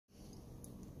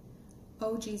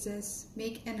O Jesus,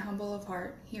 meek and humble of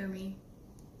heart, hear me.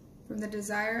 From the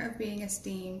desire of being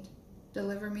esteemed,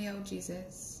 deliver me, O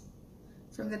Jesus.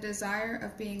 From the desire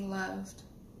of being loved,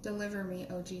 deliver me,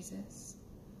 O Jesus.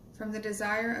 From the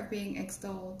desire of being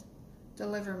extolled,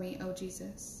 deliver me, O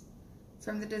Jesus.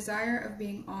 From the desire of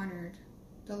being honored,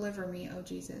 deliver me, O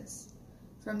Jesus.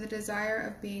 From the desire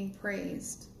of being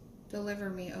praised, deliver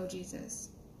me, O Jesus.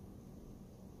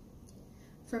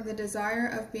 From the desire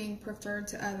of being preferred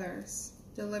to others,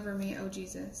 deliver me, O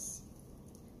Jesus.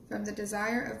 From the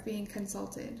desire of being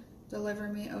consulted, deliver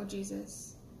me, O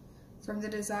Jesus. From the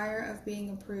desire of being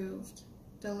approved,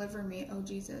 deliver me, O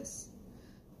Jesus.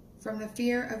 From the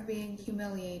fear of being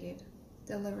humiliated,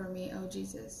 deliver me, O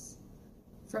Jesus.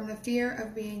 From the fear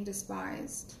of being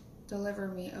despised, deliver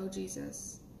me, O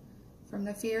Jesus. From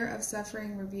the fear of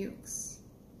suffering rebukes,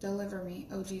 deliver me,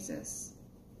 O Jesus.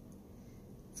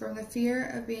 From the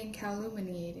fear of being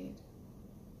calumniated,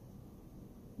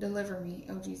 deliver me,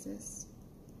 O Jesus.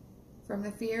 From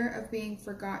the fear of being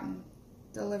forgotten,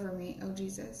 deliver me, O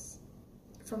Jesus.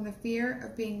 From the fear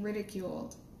of being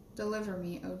ridiculed, deliver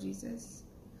me, O Jesus.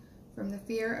 From the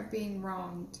fear of being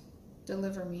wronged,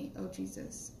 deliver me, O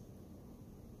Jesus.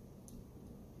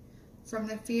 From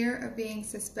the fear of being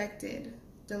suspected,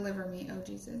 deliver me, O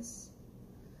Jesus.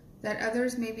 That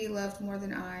others may be loved more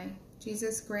than I,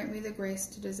 Jesus, grant me the grace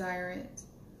to desire it.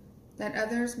 That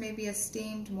others may be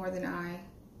esteemed more than I,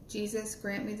 Jesus,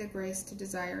 grant me the grace to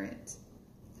desire it.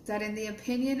 That in the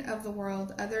opinion of the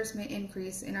world others may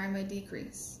increase and I may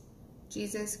decrease,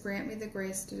 Jesus, grant me the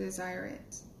grace to desire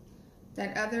it.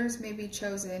 That others may be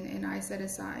chosen and I set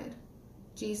aside,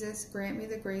 Jesus, grant me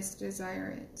the grace to desire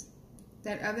it.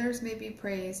 That others may be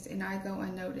praised and I go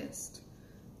unnoticed,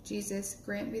 Jesus,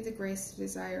 grant me the grace to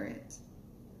desire it.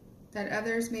 That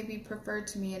others may be preferred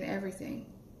to me in everything,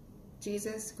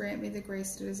 Jesus, grant me the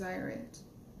grace to desire it.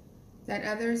 That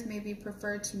others may be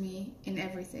preferred to me in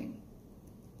everything,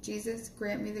 Jesus,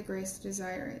 grant me the grace to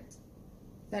desire it.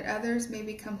 That others may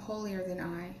become holier than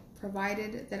I,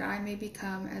 provided that I may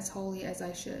become as holy as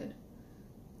I should,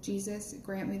 Jesus,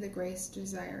 grant me the grace to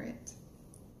desire it.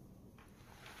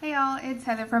 Hey y'all, it's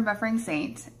Heather from Buffering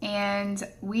Saint, and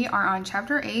we are on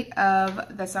Chapter 8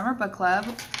 of the Summer Book Club,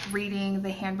 reading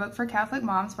The Handbook for Catholic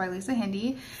Moms by Lisa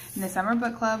Hindi. And the Summer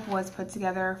Book Club was put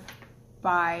together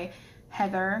by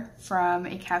Heather from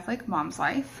A Catholic Mom's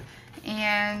Life,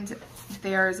 and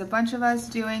there's a bunch of us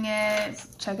doing it.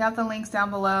 Check out the links down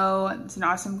below. It's an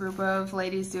awesome group of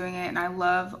ladies doing it, and I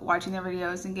love watching their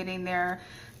videos and getting their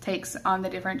takes on the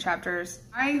different chapters.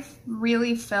 I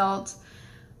really felt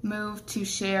moved to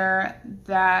share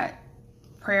that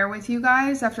prayer with you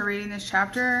guys after reading this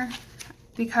chapter,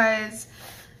 because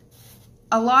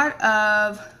a lot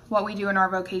of what we do in our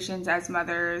vocations as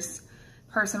mothers,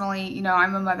 personally, you know,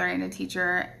 I'm a mother and a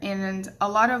teacher, and a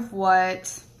lot of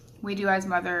what we do as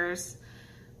mothers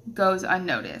goes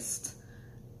unnoticed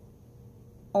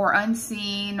or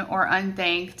unseen or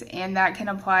unthanked, and that can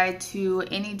apply to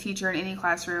any teacher in any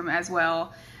classroom as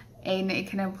well. And it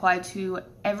can apply to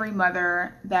every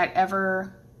mother that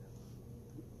ever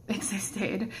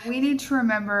existed. We need to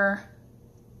remember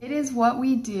it is what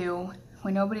we do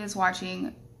when nobody is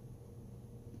watching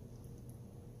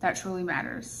that truly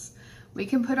matters. We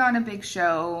can put on a big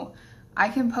show. I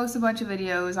can post a bunch of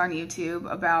videos on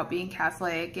YouTube about being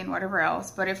Catholic and whatever else,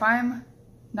 but if I'm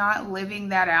not living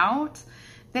that out,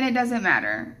 then it doesn't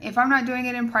matter. If I'm not doing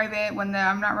it in private, when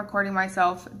I'm not recording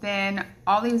myself, then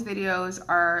all these videos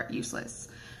are useless.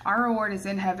 Our reward is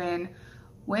in heaven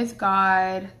with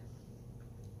God,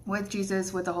 with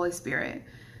Jesus, with the Holy Spirit.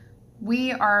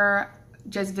 We are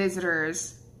just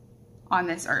visitors on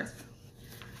this earth.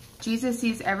 Jesus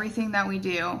sees everything that we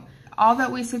do, all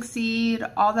that we succeed,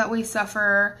 all that we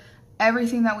suffer,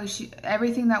 everything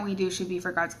that we do should be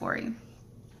for God's glory.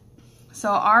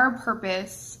 So our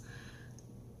purpose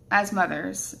as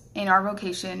mothers in our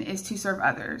vocation is to serve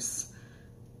others,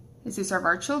 is to serve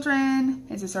our children,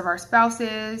 is to serve our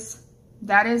spouses.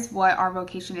 That is what our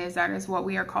vocation is. That is what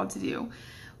we are called to do.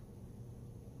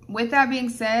 With that being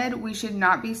said, we should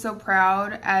not be so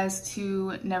proud as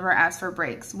to never ask for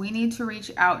breaks. We need to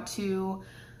reach out to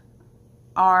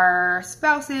our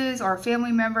spouses, our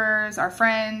family members, our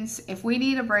friends. If we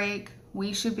need a break,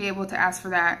 we should be able to ask for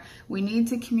that. We need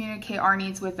to communicate our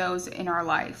needs with those in our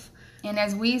life. And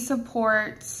as we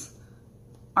support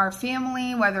our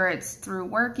family, whether it's through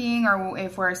working or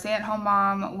if we're a stay-at-home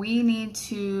mom, we need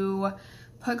to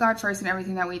put God first in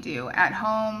everything that we do. At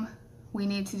home, we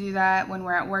need to do that. When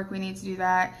we're at work, we need to do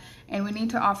that. And we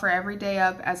need to offer every day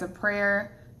up as a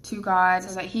prayer to God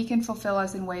so that He can fulfill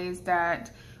us in ways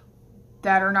that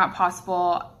are not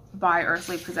possible by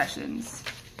earthly possessions.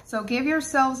 So give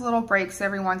yourselves little breaks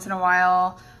every once in a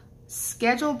while.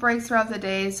 Schedule breaks throughout the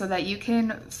day so that you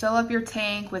can fill up your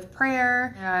tank with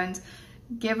prayer and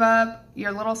give up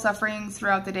your little sufferings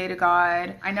throughout the day to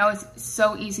God. I know it's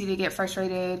so easy to get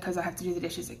frustrated because I have to do the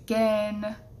dishes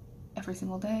again every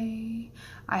single day.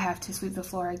 I have to sweep the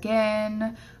floor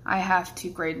again. I have to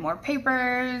grade more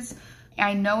papers.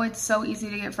 I know it's so easy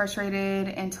to get frustrated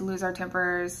and to lose our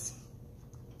tempers,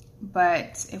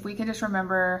 but if we can just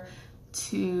remember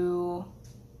to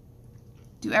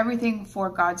do everything for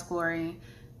God's glory,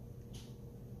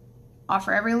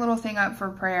 offer every little thing up for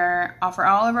prayer, offer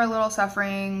all of our little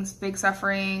sufferings, big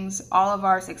sufferings, all of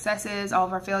our successes, all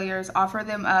of our failures, offer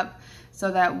them up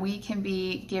so that we can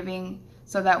be giving,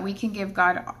 so that we can give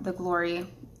God the glory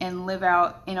and live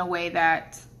out in a way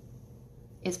that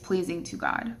is pleasing to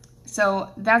God.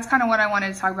 So that's kind of what I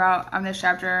wanted to talk about on this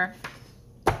chapter.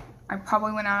 I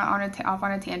probably went off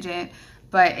on a tangent,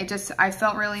 but I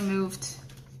felt really moved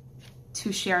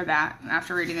to share that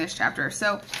after reading this chapter.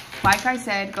 So like I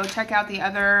said, go check out the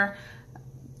other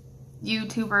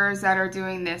YouTubers that are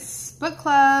doing this book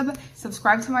club.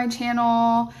 Subscribe to my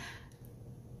channel.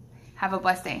 Have a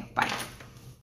blessed day. Bye.